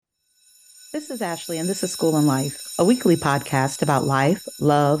This is Ashley, and this is School and Life, a weekly podcast about life,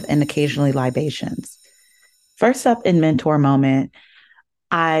 love, and occasionally libations. First up in Mentor Moment,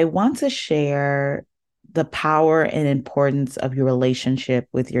 I want to share the power and importance of your relationship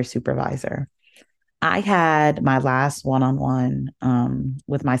with your supervisor. I had my last one on one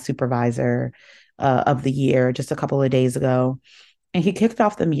with my supervisor of the year just a couple of days ago. And he kicked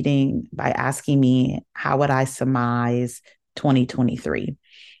off the meeting by asking me, how would I surmise 2023?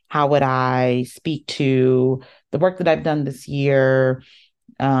 How would I speak to the work that I've done this year?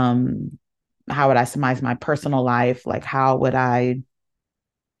 Um, how would I surmise my personal life? Like, how would I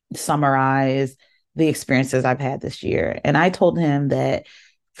summarize the experiences I've had this year? And I told him that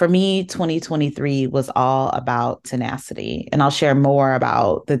for me, 2023 was all about tenacity. And I'll share more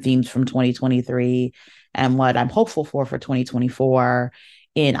about the themes from 2023 and what I'm hopeful for 2024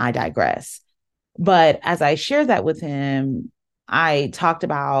 in I Digress. But as I shared that with him, I talked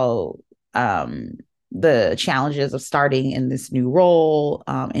about um, the challenges of starting in this new role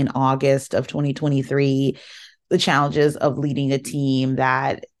in August of 2023, the challenges of leading a team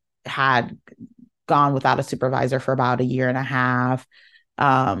that had gone without a supervisor for about a year and a half,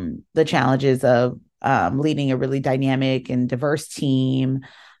 the challenges of leading a really dynamic and diverse team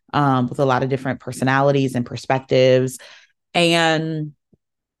with a lot of different personalities and perspectives, and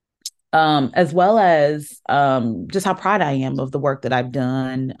as well as just how proud I am of the work that I've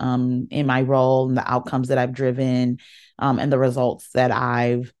done in my role and the outcomes that I've driven and the results that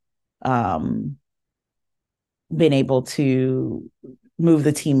I've um, been able to move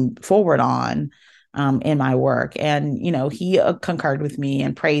the team forward on in my work. And, he concurred with me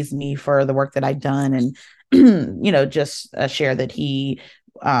and praised me for the work that I'd done and, just share that he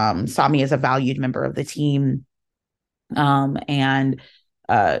saw me as a valued member of the team and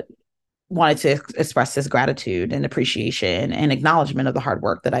wanted to express his gratitude and appreciation and acknowledgement of the hard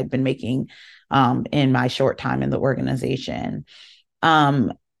work that I'd been making in my short time in the organization.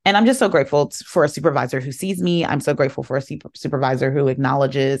 Um, and I'm just so grateful for a supervisor who sees me. I'm so grateful for a supervisor who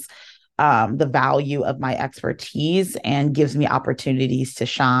acknowledges the value of my expertise and gives me opportunities to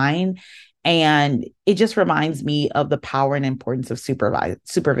shine. And it just reminds me of the power and importance of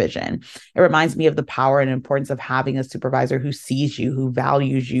supervision. It reminds me of the power and importance of having a supervisor who sees you, who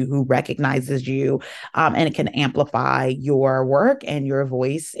values you, who recognizes you, and it can amplify your work and your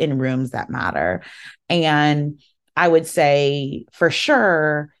voice in rooms that matter. And I would say for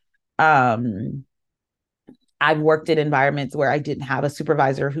sure, I've worked in environments where I didn't have a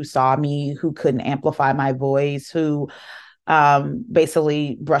supervisor who saw me, who couldn't amplify my voice, who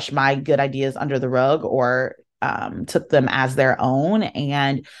basically brushed my good ideas under the rug or took them as their own.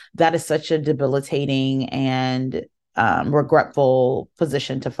 And that is such a debilitating and regretful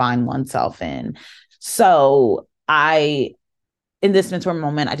position to find oneself in. So in this mentor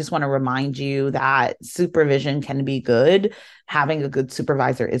moment, I just want to remind you that supervision can be good. Having a good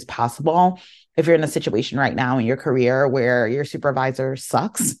supervisor is possible. If you're in a situation right now in your career where your supervisor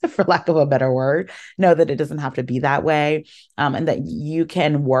sucks, for lack of a better word, know that it doesn't have to be that way, and that you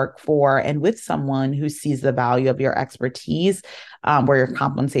can work for and with someone who sees the value of your expertise, where you're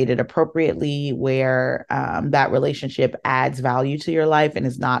compensated appropriately, where that relationship adds value to your life and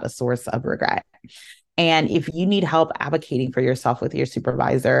is not a source of regret. And if you need help advocating for yourself with your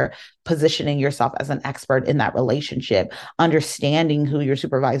supervisor, positioning yourself as an expert in that relationship, understanding who your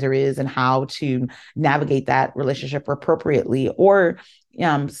supervisor is and how to navigate that relationship appropriately, or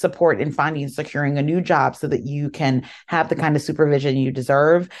support in finding and securing a new job so that you can have the kind of supervision you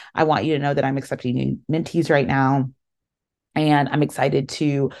deserve, I want you to know that I'm accepting new mentees right now. And I'm excited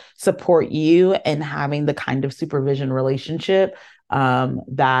to support you in having the kind of supervision relationship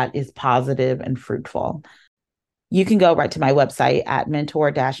that is positive and fruitful. You can go right to my website at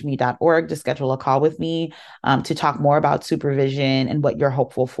mentor-me.org to schedule a call with me to talk more about supervision and what you're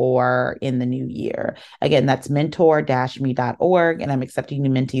hopeful for in the new year. Again, that's mentor-me.org, and I'm accepting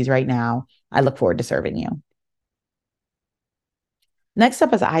new mentees right now. I look forward to serving you. Next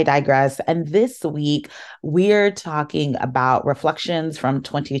up is I Digress. And this week, we're talking about reflections from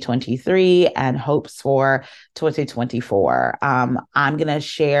 2023 and hopes for 2024. I'm going to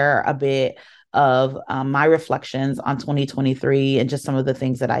share a bit of my reflections on 2023 and just some of the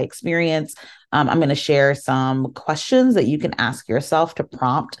things that I experienced. I'm going to share some questions that you can ask yourself to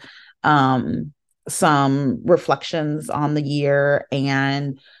prompt some reflections on the year,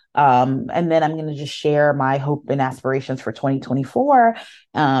 and then I'm going to just share my hope and aspirations for 2024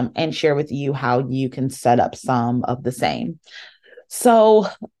 and share with you how you can set up some of the same. So,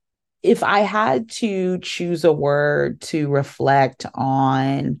 if I had to choose a word to reflect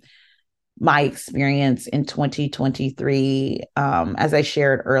on my experience in 2023, as I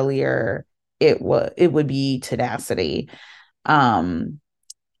shared earlier, it would be tenacity. Um,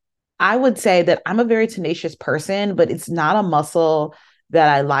 I would say that I'm a very tenacious person, but it's not a muscle that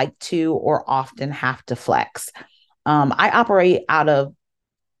I like to or often have to flex. I operate out of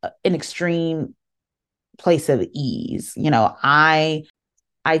an extreme place of ease. I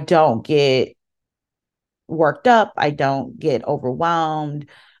don't get worked up. I don't get overwhelmed.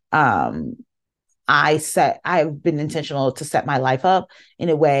 Um, I've been intentional to set my life up in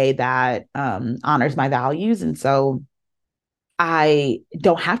a way that honors my values. And so I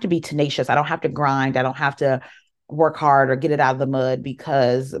don't have to be tenacious. I don't have to grind. I don't have to work hard or get it out of the mud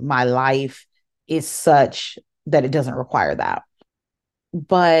because my life is such that it doesn't require that.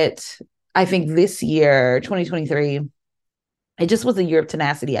 But I think this year, 2023, it just was a year of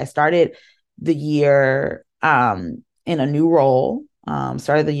tenacity. I started the year in a new role, and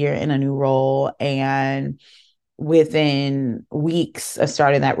within weeks of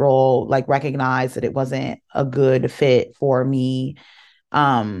starting that role, like recognized that it wasn't a good fit for me.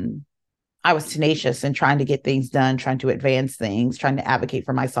 Um, I was tenacious in trying to get things done, trying to advance things, trying to advocate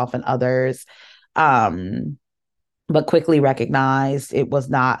for myself and others. Um, but quickly recognized it was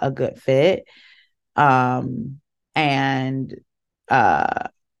not a good fit. Um, and uh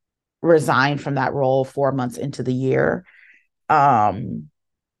resigned from that role 4 months into the year. Um,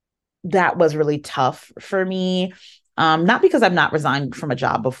 that was really tough for me. Not because I've not resigned from a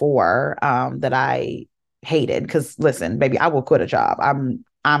job before that I hated. Because listen, baby, I will quit a job. I'm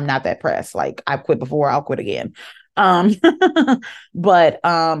not that pressed. Like I've quit before, I'll quit again. Um, but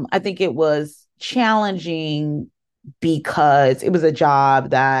I think it was challenging because it was a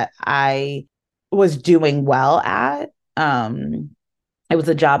job that I was doing well at. It was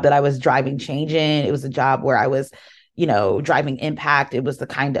a job that I was driving change in. It was a job where I was, driving impact. It was the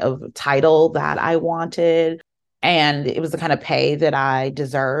kind of title that I wanted. And it was the kind of pay that I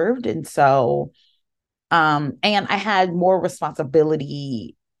deserved. And so, and I had more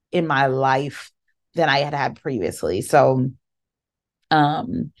responsibility in my life than I had had previously. So,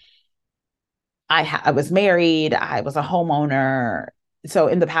 um, I was married, I was a homeowner. So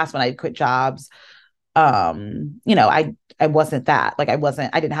in the past, when I quit jobs, I wasn't that. Like I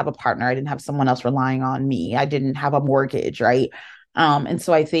didn't have a partner, I didn't have someone else relying on me, I didn't have a mortgage, right? And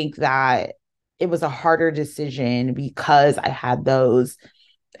so I think that it was a harder decision because I had those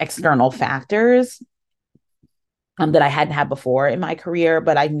external factors that I hadn't had before in my career,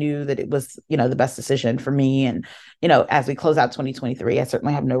 but I knew that it was, the best decision for me. And, as we close out 2023, I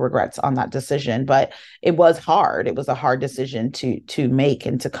certainly have no regrets on that decision, but it was hard. It was a hard decision to make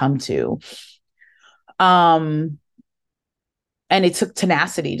and to come to. Um, and it took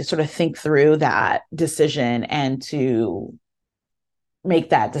tenacity to sort of think through that decision and to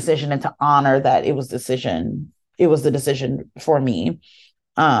make that decision and to honor that it was the decision for me.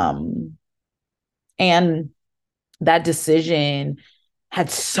 Um, and that decision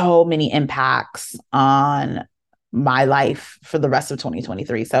had so many impacts on my life for the rest of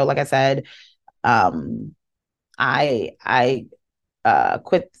 2023. So like I said, um, I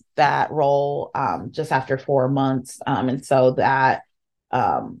quit that role just after 4 months. And so that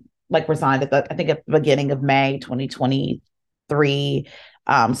like resigned I think at the beginning of May 2023.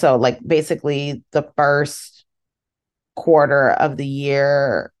 So like basically the first quarter of the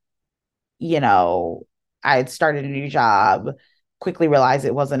year, you know, I had started a new job, quickly realized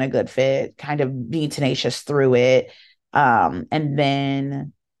it wasn't a good fit, kind of being tenacious through it, and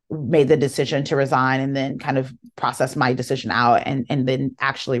then made the decision to resign and then kind of process my decision out and then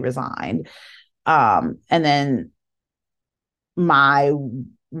actually resigned. And then my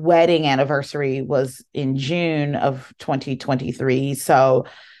wedding anniversary was in June of 2023. So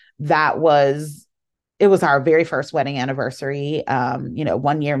that was it was our very first wedding anniversary, 1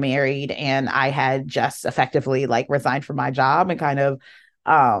 year married, and I had just effectively like resigned from my job and kind of,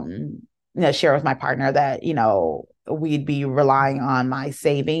 share with my partner that, we'd be relying on my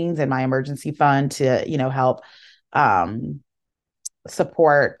savings and my emergency fund to, help, um,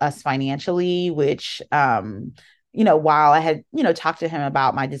 support us financially, which, while I had, talked to him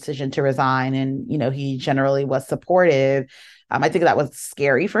about my decision to resign and, he generally was supportive. I think that was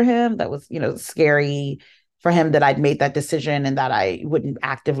scary for him. That was, scary for him that I'd made that decision and that I wouldn't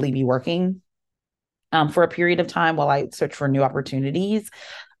actively be working for a period of time while I search for new opportunities.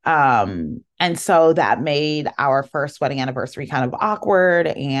 And so that made our first wedding anniversary kind of awkward.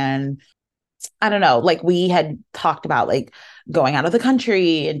 And I don't know, like we had talked about like going out of the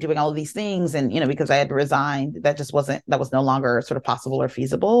country and doing all of these things. And, because I had resigned, that was no longer sort of possible or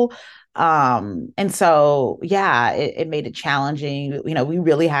feasible. And so, yeah, it made it challenging. We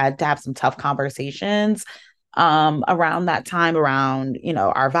really had to have some tough conversations around that time, around,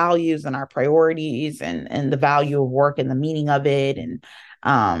 our values and our priorities, and the value of work and the meaning of it, and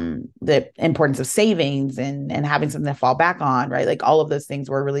the importance of savings, and having something to fall back on, right? Like, all of those things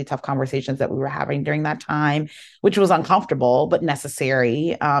were really tough conversations that we were having during that time, which was uncomfortable but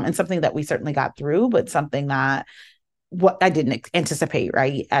necessary, and something that we certainly got through, but something that what I didn't anticipate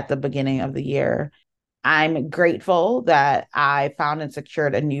right at the beginning of the year. I'm grateful that I found and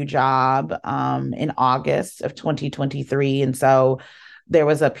secured a new job in August of 2023. And so there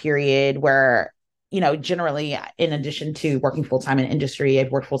was a period where, generally, in addition to working full time in industry,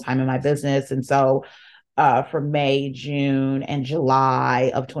 I've worked full time in my business. And so for May, June, and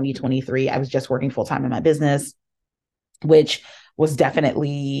July of 2023, I was just working full time in my business, which was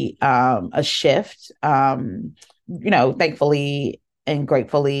definitely a shift. Thankfully and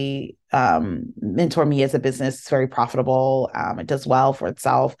gratefully, Mentor Me as a business is very profitable. It does well for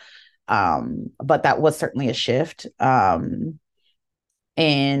itself. But that was certainly a shift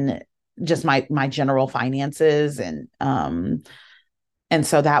in just my general finances. And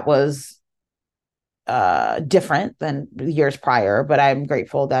so that was different than years prior, but I'm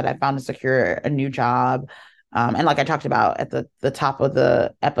grateful that I found to secure a new job. And like I talked about at the top of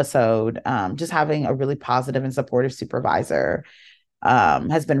the episode, just having a really positive and supportive supervisor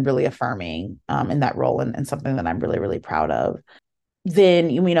has been really affirming in that role, and something that I'm really, really proud of.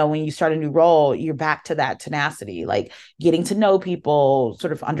 Then, when you start a new role, you're back to that tenacity, like getting to know people,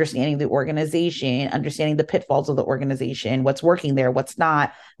 sort of understanding the organization, understanding the pitfalls of the organization, what's working there, what's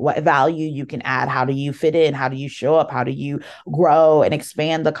not, what value you can add, how do you fit in, how do you show up, how do you grow and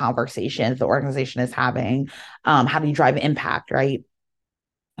expand the conversations the organization is having, how do you drive impact, right?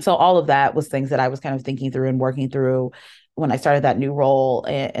 So all of that was things that I was kind of thinking through and working through when I started that new role.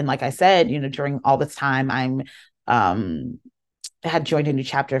 And like I said, during all this time, I'm had joined a new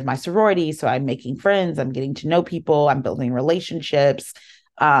chapter of my sorority. So I'm making friends, I'm getting to know people, I'm building relationships,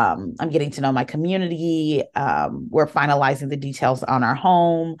 I'm getting to know my community. We're finalizing the details on our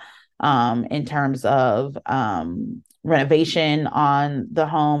home in terms of renovation on the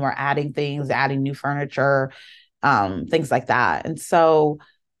home, or adding things, adding new furniture, things like that. And so,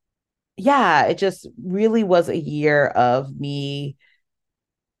 yeah, it just really was a year of me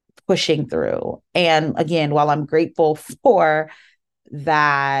pushing through. And again, while I'm grateful for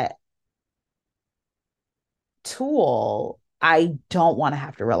that tool, I don't want to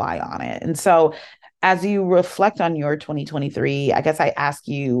have to rely on it. And so, as you reflect on your 2023, I guess I ask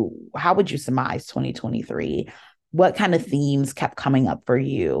you, how would you surmise 2023? What kind of themes kept coming up for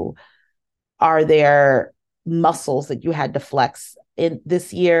you? Are there muscles that you had to flex in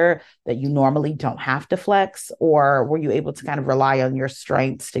this year that you normally don't have to flex? Or were you able to kind of rely on your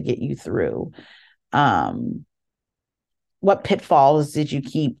strengths to get you through? Um, what pitfalls did you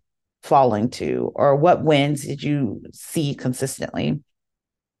keep falling to, or what wins did you see consistently?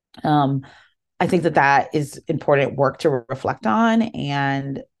 Um, I think that is important work to reflect on.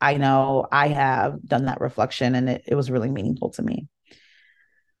 And I know I have done that reflection, and it was really meaningful to me.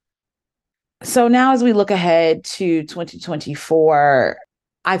 So now, as we look ahead to 2024,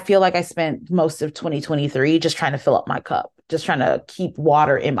 I feel like I spent most of 2023 just trying to fill up my cup, just trying to keep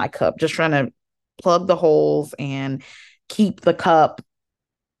water in my cup, just trying to plug the holes and keep the cup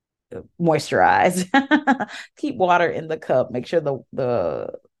moisturized, keep water in the cup, make sure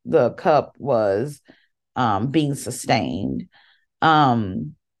the cup was being sustained.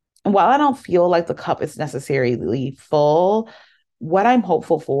 And while I don't feel like the cup is necessarily full, what I'm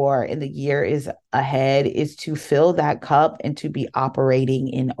hopeful for in the year is ahead is to fill that cup and to be operating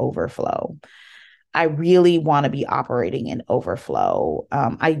in overflow. I really want to be operating in overflow.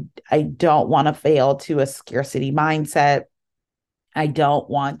 I don't want to fail to a scarcity mindset. I don't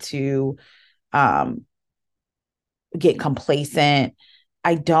want to um, get complacent.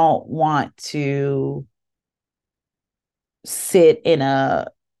 I don't want to sit in a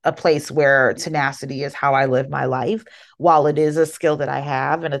place where tenacity is how I live my life. While it is a skill that I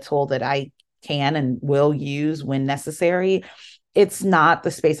have and a tool that I can and will use when necessary, it's not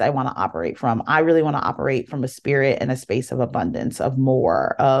the space I want to operate from. I really want to operate from a spirit and a space of abundance, of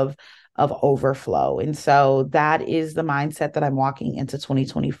more, of overflow. And so that is the mindset that I'm walking into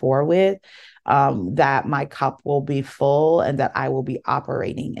 2024 with, that my cup will be full and that I will be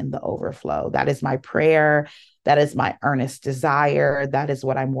operating in the overflow. That is my prayer. That is my earnest desire. That is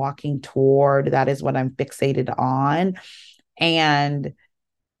what I'm walking toward. That is what I'm fixated on. And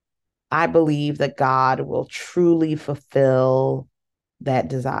I believe that God will truly fulfill that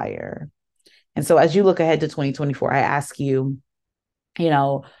desire. And so as you look ahead to 2024, I ask you, you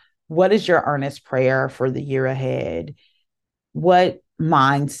know, what is your earnest prayer for the year ahead? What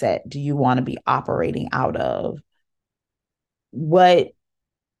mindset do you want to be operating out of? What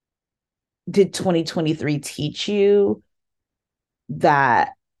did 2023 teach you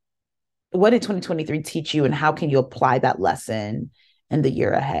that what did 2023 teach you, and how can you apply that lesson in the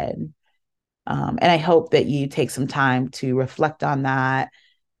year ahead? And I hope that you take some time to reflect on that,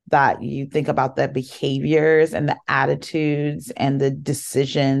 that you think about the behaviors and the attitudes and the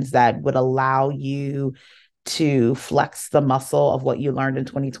decisions that would allow you to flex the muscle of what you learned in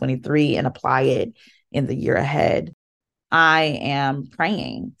 2023 and apply it in the year ahead. I am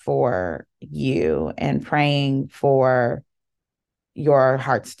praying for you and praying for your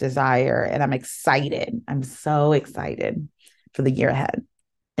heart's desire. And I'm excited. I'm so excited for the year ahead.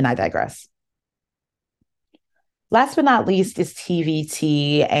 And I digress. Last but not least is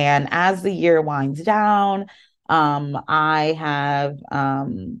TVT. And as the year winds down, I have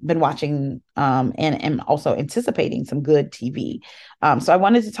been watching and am also anticipating some good TV. So I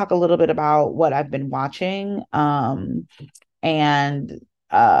wanted to talk a little bit about what I've been watching and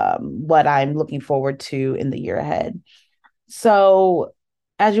what I'm looking forward to in the year ahead. So,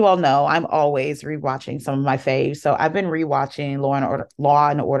 as you all know, I'm always rewatching some of my faves. So I've been rewatching Law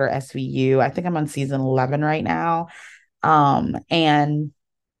and Order SVU. I think I'm on season 11 right now. And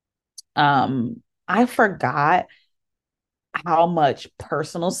I forgot how much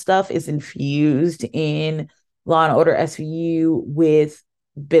personal stuff is infused in Law and Order SVU with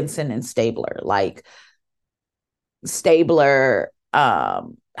Benson and Stabler. Like Stabler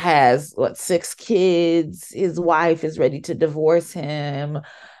has what, 6 kids. His wife is ready to divorce him.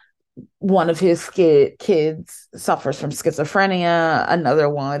 One of his kids suffers from schizophrenia. Another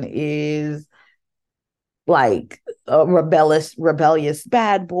one is like a rebellious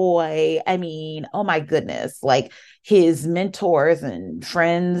bad boy. I mean, oh my goodness, like his mentors and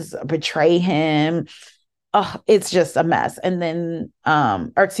friends betray him. Oh, it's just a mess. And then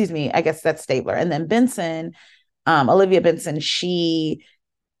or excuse me, I guess that's Stabler. And then Benson, Olivia Benson, she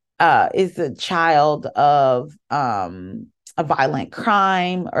is the child of a violent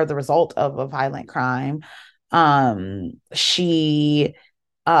crime, or the result of a violent crime. She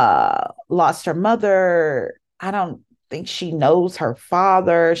lost her mother. I don't think she knows her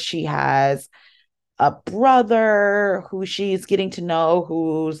father. She has a brother who she's getting to know,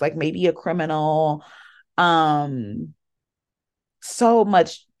 who's like maybe a criminal. Um, so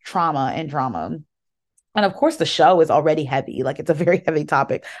much trauma and drama. And of course, the show is already heavy, like it's a very heavy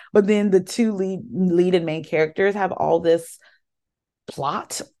topic. But then the two lead and main characters have all this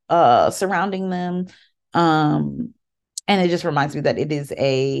plot surrounding them. Um, and it just reminds me that it is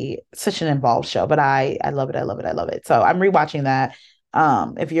a such an involved show. But I love it, I love it, I love it. So I'm rewatching that.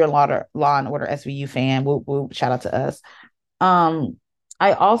 If you're a Law and Order SVU fan, we'll shout out to us. Um,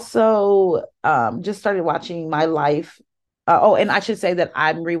 I also just started watching My Life. Oh, and I should say that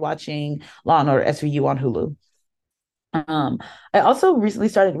I'm rewatching Law and Order SVU on Hulu. Um, I also recently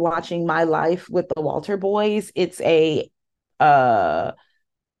started watching My Life with the Walter Boys. It's a uh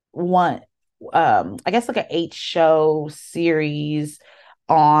one I guess like an 8 show series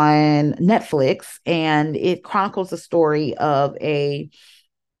on Netflix, and it chronicles the story of a,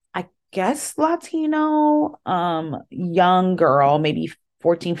 I guess, Latino young girl, maybe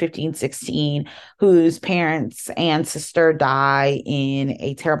 14, 15, 16, whose parents and sister die in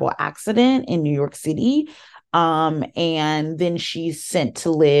a terrible accident in New York City. And then she's sent to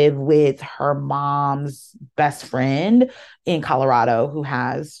live with her mom's best friend in Colorado, who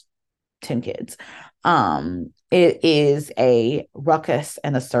has 10 kids. It is a ruckus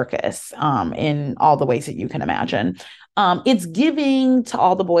and a circus in all the ways that you can imagine. It's giving To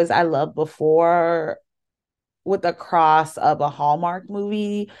All the Boys I Loved Before, with a cross of a Hallmark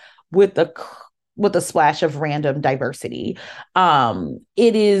movie with a splash of random diversity.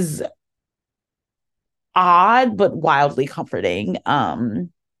 It is odd but wildly comforting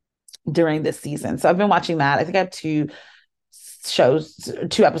during this season. So I've been watching that. I think I have 2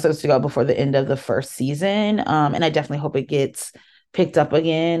 episodes to go before the end of the first season. And I definitely hope it gets picked up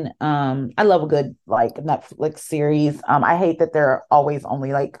again. I love a good like Netflix series. I hate that they're always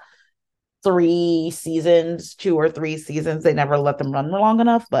only like 3 seasons, 2 or 3 seasons. They never let them run long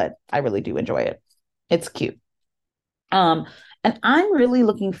enough, but I really do enjoy it. It's cute. Um, and I'm really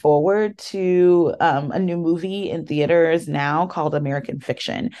looking forward to a new movie in theaters now called American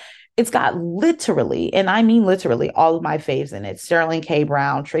Fiction. It's got literally, and I mean literally, all of my faves in it. Sterling K.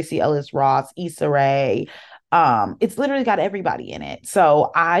 Brown, Tracy Ellis Ross, Issa Rae. It's literally got everybody in it.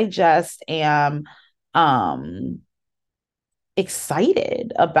 So I just am um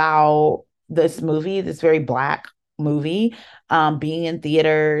excited about this movie, this very Black movie, being in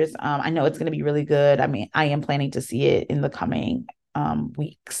theaters. I know it's going to be really good. I mean, I am planning to see it in the coming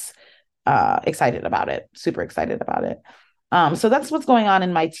weeks. Excited about it. Super excited about it. So that's what's going on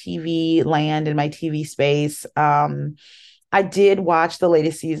in my TV land, in my TV space. I did watch the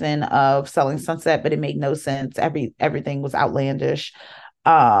latest season of Selling Sunset, but it made no sense. Everything was outlandish.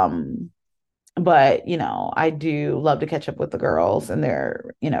 Um, but I do love to catch up with the girls and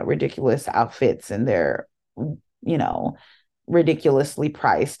their, ridiculous outfits and their, you know, ridiculously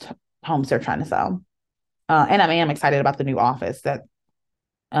priced homes they're trying to sell. And I am excited about the new office that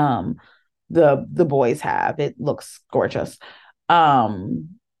um the boys have. It looks gorgeous.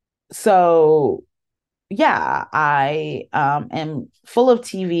 Um, so yeah, I am full of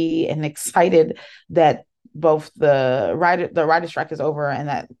TV and excited that both the writer strike is over and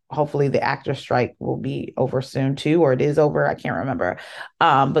that hopefully the actor strike will be over soon too, or it is over. I can't remember.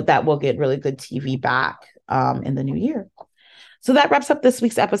 But that will get really good TV back in the new year. So that wraps up this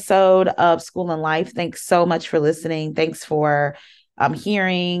week's episode of School and Life. Thanks so much for listening. Thanks for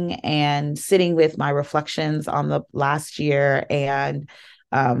hearing and sitting with my reflections on the last year and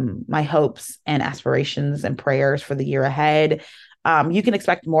my hopes and aspirations and prayers for the year ahead. You can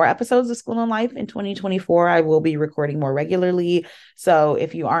expect more episodes of School and Life in 2024. I will be recording more regularly. So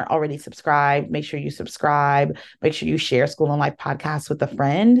if you aren't already subscribed, make sure you subscribe. Make sure you share School and Life podcast with a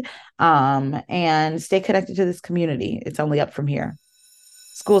friend, and stay connected to this community. It's only up from here.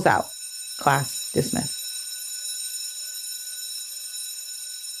 School's out. Class dismissed.